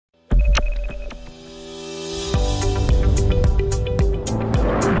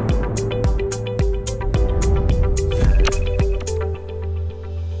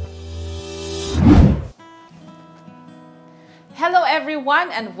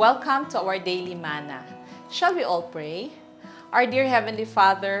everyone, and welcome to our daily manna. Shall we all pray? Our dear Heavenly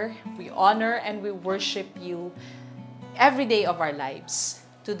Father, we honor and we worship you every day of our lives.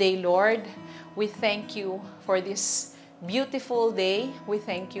 Today, Lord, we thank you for this beautiful day. We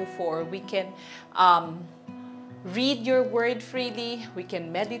thank you for we can read your word freely, we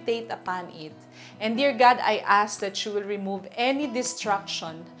can meditate upon it. And dear God, I ask that you will remove any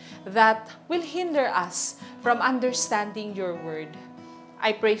distraction that will hinder us from understanding your word.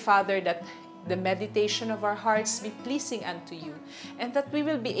 I pray, Father, that the meditation of our hearts be pleasing unto you, and that we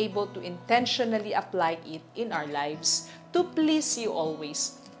will be able to intentionally apply it in our lives to please you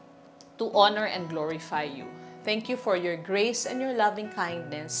always, to honor and glorify you. Thank you for your grace and your loving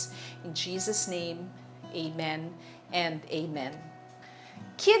kindness. In Jesus' name, amen and amen.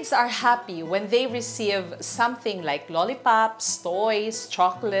 Kids are happy when they receive something like lollipops, toys,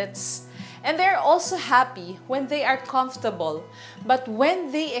 chocolates, and they're also happy when they are comfortable. But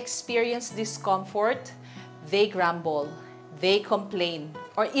when they experience discomfort, they grumble, they complain,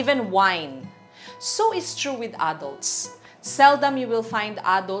 or even whine. So is true with adults. Seldom you will find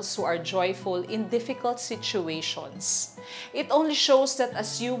adults who are joyful in difficult situations. It only shows that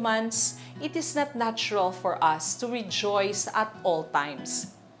as humans, it is not natural for us to rejoice at all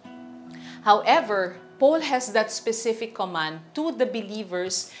times. However, Paul has that specific command to the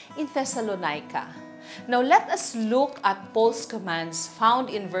believers in Thessalonica. Now let us look at Paul's commands found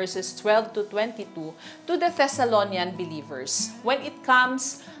in verses 12 to 22 to the Thessalonian believers when it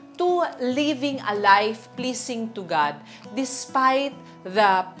comes to living a life pleasing to God despite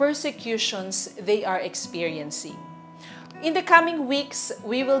the persecutions they are experiencing. In the coming weeks,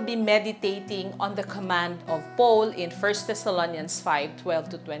 we will be meditating on the command of Paul in 1 Thessalonians 5:12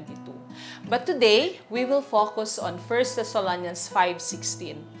 to 22. But today, we will focus on 1 Thessalonians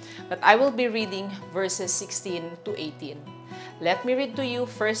 5:16. But I will be reading verses 16 to 18. Let me read to you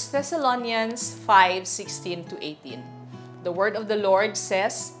 1 Thessalonians 5:16 to 18. The word of the Lord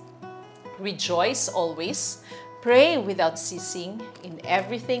says, "Rejoice always, pray without ceasing, in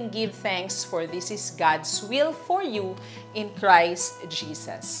everything give thanks, for this is God's will for you in Christ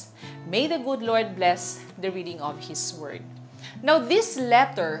Jesus." May the good Lord bless the reading of His word. Now, this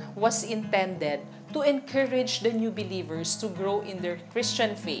letter was intended to encourage the new believers to grow in their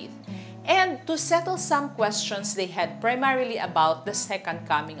Christian faith and to settle some questions they had primarily about the second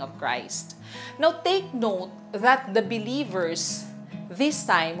coming of Christ. Now, take note that the believers this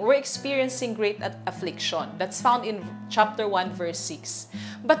time were experiencing great affliction. That's found in chapter 1, verse 6.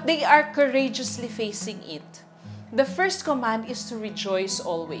 But they are courageously facing it. The first command is to rejoice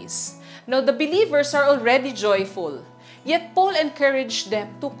always. Now, the believers are already joyful, yet Paul encouraged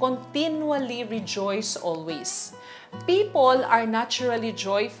them to continually rejoice always. People are naturally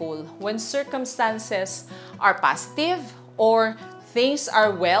joyful when circumstances are positive or things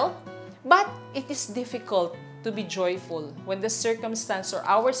are well, but it is difficult to be joyful when the circumstance or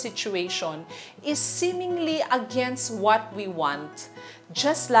our situation is seemingly against what we want,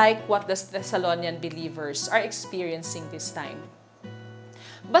 just like what the Thessalonian believers are experiencing this time.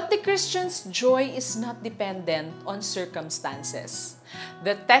 But the Christian's joy is not dependent on circumstances.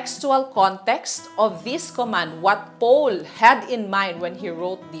 The textual context of this command, what Paul had in mind when he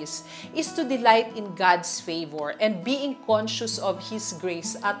wrote this, is to delight in God's favor and being conscious of His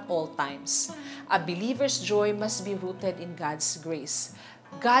grace at all times. A believer's joy must be rooted in God's grace.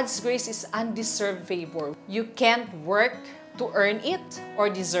 God's grace is undeserved favor. You can't work to earn it or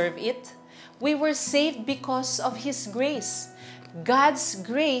deserve it. We were saved because of His grace. God's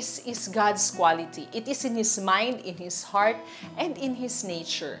grace is God's quality. It is in His mind, in His heart, and in His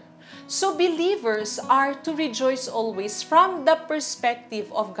nature. So believers are to rejoice always from the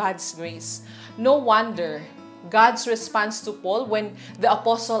perspective of God's grace. No wonder God's response to Paul when the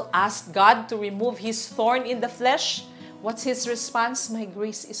apostle asked God to remove his thorn in the flesh, what's his response? "My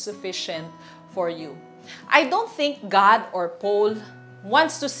grace is sufficient for you." I don't think God or Paul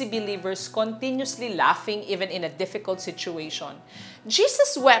wants to see believers continuously laughing even in a difficult situation.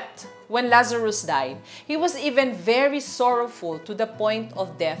 Jesus wept when Lazarus died. He was even very sorrowful to the point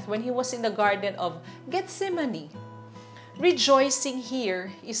of death when he was in the Garden of Gethsemane. Rejoicing here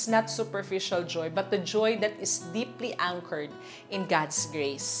is not superficial joy, but the joy that is deeply anchored in God's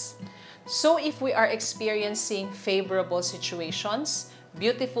grace. So if we are experiencing favorable situations,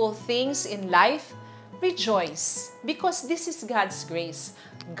 beautiful things in life, rejoice, because this is God's grace,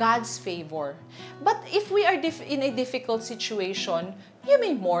 God's favor. But if we are in a difficult situation, you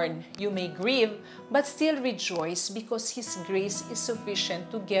may mourn, you may grieve, but still rejoice because His grace is sufficient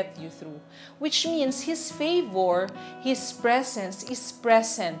to get you through. Which means His favor, His presence is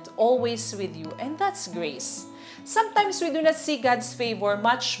present always with you, and that's grace. Sometimes we do not see God's favor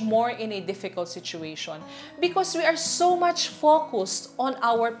much more in a difficult situation because we are so much focused on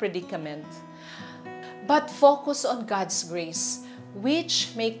our predicament. But focus on God's grace,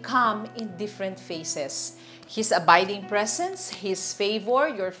 which may come in different phases. His abiding presence, His favor,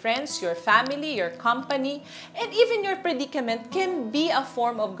 your friends, your family, your company, and even your predicament can be a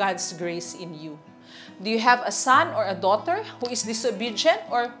form of God's grace in you. Do you have a son or a daughter who is disobedient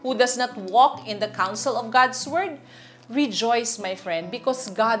or who does not walk in the counsel of God's word? Rejoice, my friend, because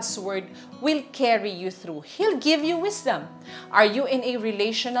God's word will carry you through. He'll give you wisdom. Are you in a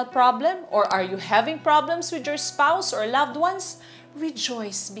relational problem or are you having problems with your spouse or loved ones?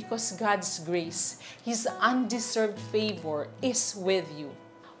 Rejoice because God's grace, His undeserved favor is with you.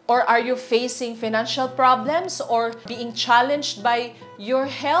 Or are you facing financial problems or being challenged by your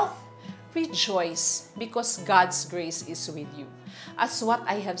health? Rejoice because God's grace is with you. As what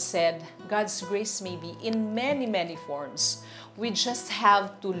I have said, God's grace may be in many, many forms. We just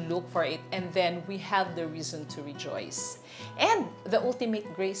have to look for it and then we have the reason to rejoice. And the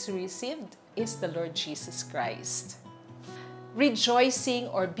ultimate grace we received is the Lord Jesus Christ. Rejoicing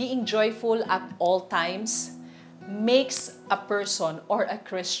or being joyful at all times makes a person or a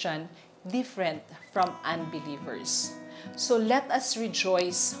Christian different from unbelievers. So let us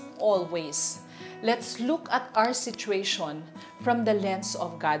rejoice always. Let's look at our situation from the lens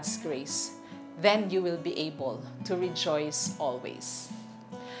of God's grace. Then you will be able to rejoice always.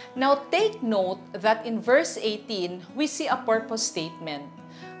 Now take note that in verse 18, we see a purpose statement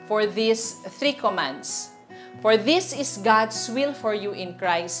for these 3 commands. For this is God's will for you in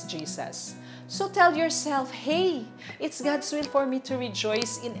Christ Jesus. So tell yourself, hey, it's God's will for me to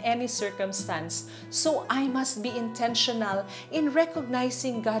rejoice in any circumstance. So I must be intentional in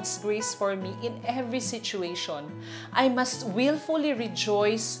recognizing God's grace for me in every situation. I must willfully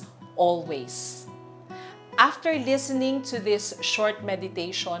rejoice always. After listening to this short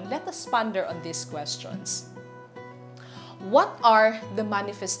meditation, let us ponder on these questions. What are the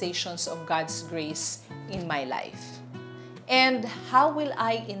manifestations of God's grace in my life? And how will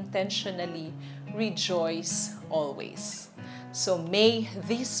I intentionally rejoice always? So may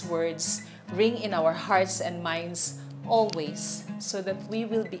these words ring in our hearts and minds always so that we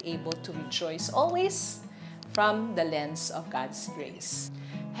will be able to rejoice always from the lens of God's grace.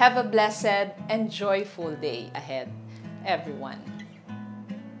 Have a blessed and joyful day ahead, everyone.